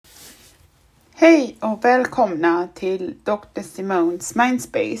Hej och välkomna till Dr. Simones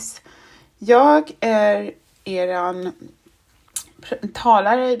Mindspace. Jag är eran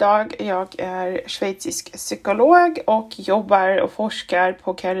talare idag. Jag är schweizisk psykolog och jobbar och forskar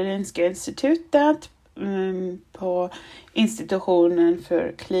på Karolinska institutet på institutionen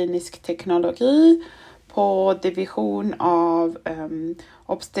för klinisk teknologi på division av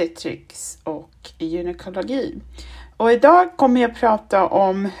obstetrics och gynekologi. Och idag kommer jag prata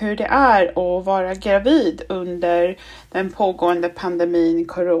om hur det är att vara gravid under den pågående pandemin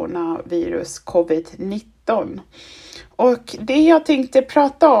coronavirus COVID19. Och det jag tänkte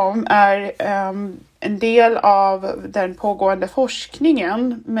prata om är en del av den pågående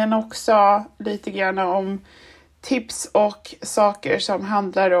forskningen, men också lite grann om tips och saker som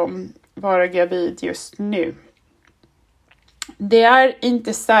handlar om vara gravid just nu. Det är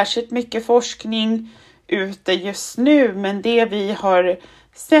inte särskilt mycket forskning ute just nu, men det vi har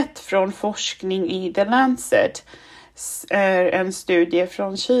sett från forskning i The Lancet är en studie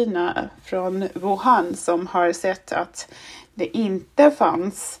från Kina, från Wuhan, som har sett att det inte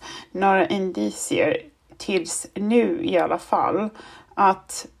fanns några indicier tills nu i alla fall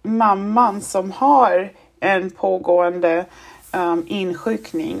att mamman som har en pågående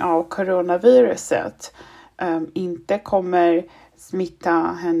insjukning av coronaviruset inte kommer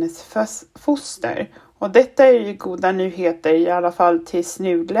smitta hennes foster. Och detta är ju goda nyheter i alla fall tills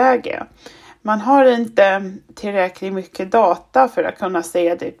nuläge. Man har inte tillräckligt mycket data för att kunna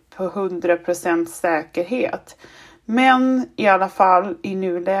säga det på 100% säkerhet. Men i alla fall i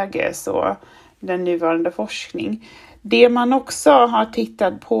nuläge så den nuvarande forskning. Det man också har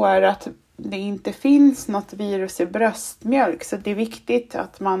tittat på är att det inte finns något virus i bröstmjölk. Så det är viktigt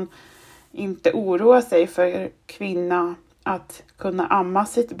att man inte oroar sig för kvinna att kunna amma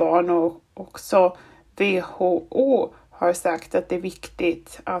sitt barn, och också WHO har sagt att det är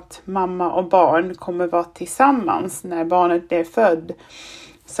viktigt att mamma och barn kommer vara tillsammans när barnet är född,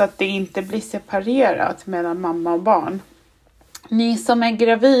 så att det inte blir separerat mellan mamma och barn. Ni som är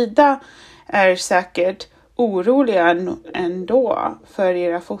gravida är säkert oroliga ändå för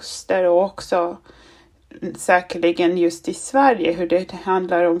era foster, och också säkerligen just i Sverige hur det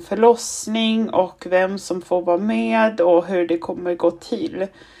handlar om förlossning och vem som får vara med och hur det kommer gå till.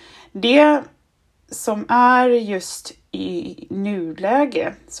 Det som är just i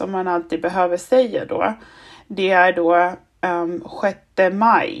nuläge, som man alltid behöver säga då, det är då 6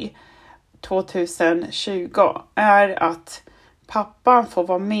 maj 2020 är att pappan får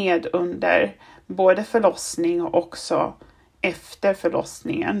vara med under både förlossning och också efter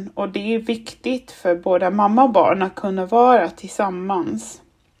förlossningen. Och det är viktigt för både mamma och barn att kunna vara tillsammans.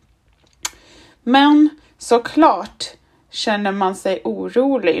 Men såklart känner man sig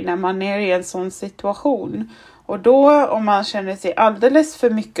orolig när man är i en sån situation. Och då, om man känner sig alldeles för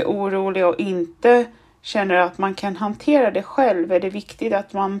mycket orolig och inte känner att man kan hantera det själv, är det viktigt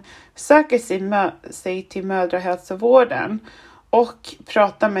att man söker sig till mödrahälsovården och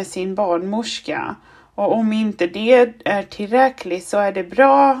pratar med sin barnmorska. Och om inte det är tillräckligt så är det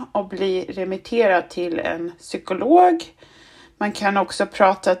bra att bli remitterad till en psykolog. Man kan också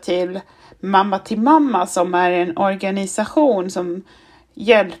prata till Mamma till mamma, som är en organisation som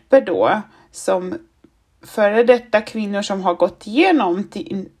hjälper då som före detta kvinnor som har gått igenom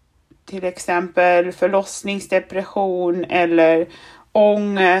till exempel förlossningsdepression eller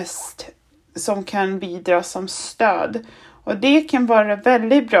ångest, som kan bidra som stöd. Och det kan vara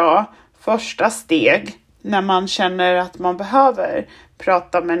väldigt bra första steg när man känner att man behöver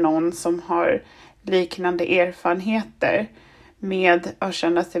prata med någon som har liknande erfarenheter med att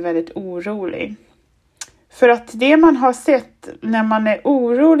känna sig väldigt orolig. För att det man har sett när man är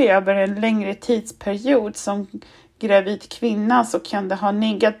orolig över en längre tidsperiod som gravid kvinna, så kan det ha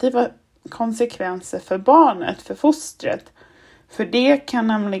negativa konsekvenser för barnet, för fostret. För det kan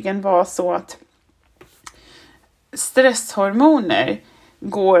nämligen vara så att stresshormoner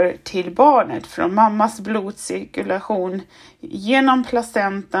går till barnet från mammas blodcirkulation genom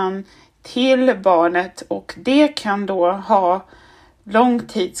placentan till barnet, och det kan då ha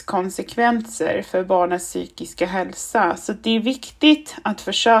långtidskonsekvenser för barnets psykiska hälsa. Så det är viktigt att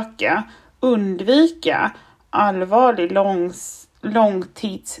försöka undvika allvarlig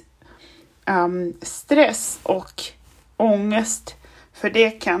långtidsstress och ångest, för det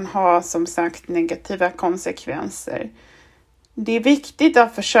kan ha som sagt negativa konsekvenser. Det är viktigt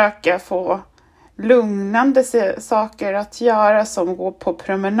att försöka få lugnande saker att göra, som gå på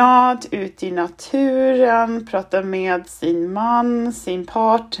promenad ut i naturen, prata med sin man, sin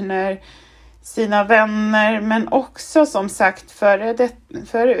partner, sina vänner, men också som sagt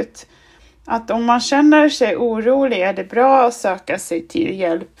förut att om man känner sig orolig är det bra att söka sig till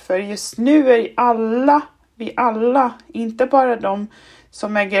hjälp. För just nu är vi alla, inte bara de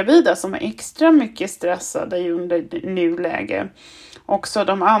som är gravida som är extra mycket stressade under nuläge. Också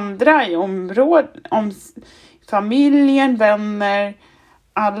de andra i om familjen, vänner,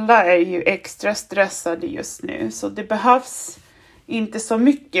 alla är ju extra stressade just nu. Så det behövs inte så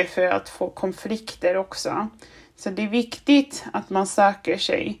mycket för att få konflikter också. Så det är viktigt att man söker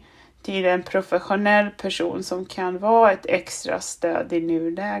sig till en professionell person som kan vara ett extra stöd i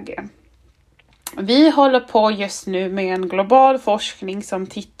nuläge. Vi håller på just nu med en global forskning som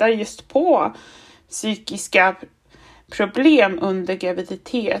tittar just på psykiska problem under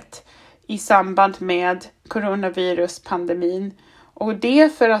graviditet i samband med coronaviruspandemin. Och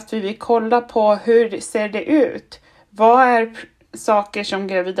det för att vi vill kolla på hur ser det ut. Vad är saker som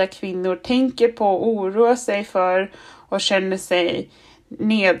gravida kvinnor tänker på, oroar sig för och känner sig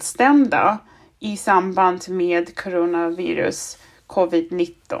nedstämda i samband med coronavirus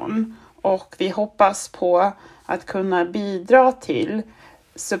COVID19. Och vi hoppas på att kunna bidra till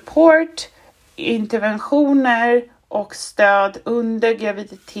support, interventioner och stöd under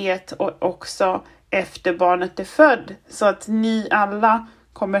graviditet och också efter barnet är född. Så att ni alla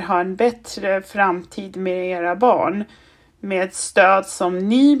kommer ha en bättre framtid med era barn. Med stöd som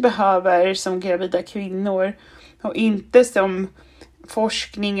ni behöver som gravida kvinnor. Och inte som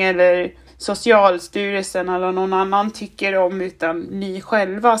forskning eller Socialstyrelsen eller någon annan tycker om, utan ni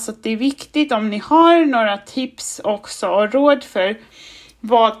själva. Så det är viktigt om ni har några tips också och råd för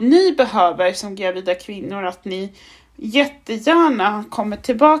vad ni behöver som gravida kvinnor, att ni jättegärna kommer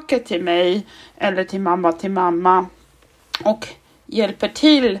tillbaka till mig eller till mamma och hjälper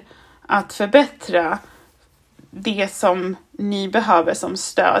till att förbättra det som ni behöver som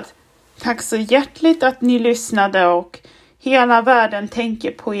stöd. Tack så hjärtligt att ni lyssnade, och hela världen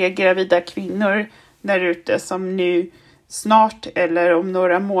tänker på er gravida kvinnor där ute som nu snart eller om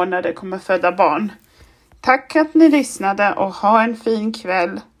några månader kommer föda barn. Tack att ni lyssnade och ha en fin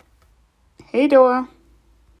kväll. Hej då!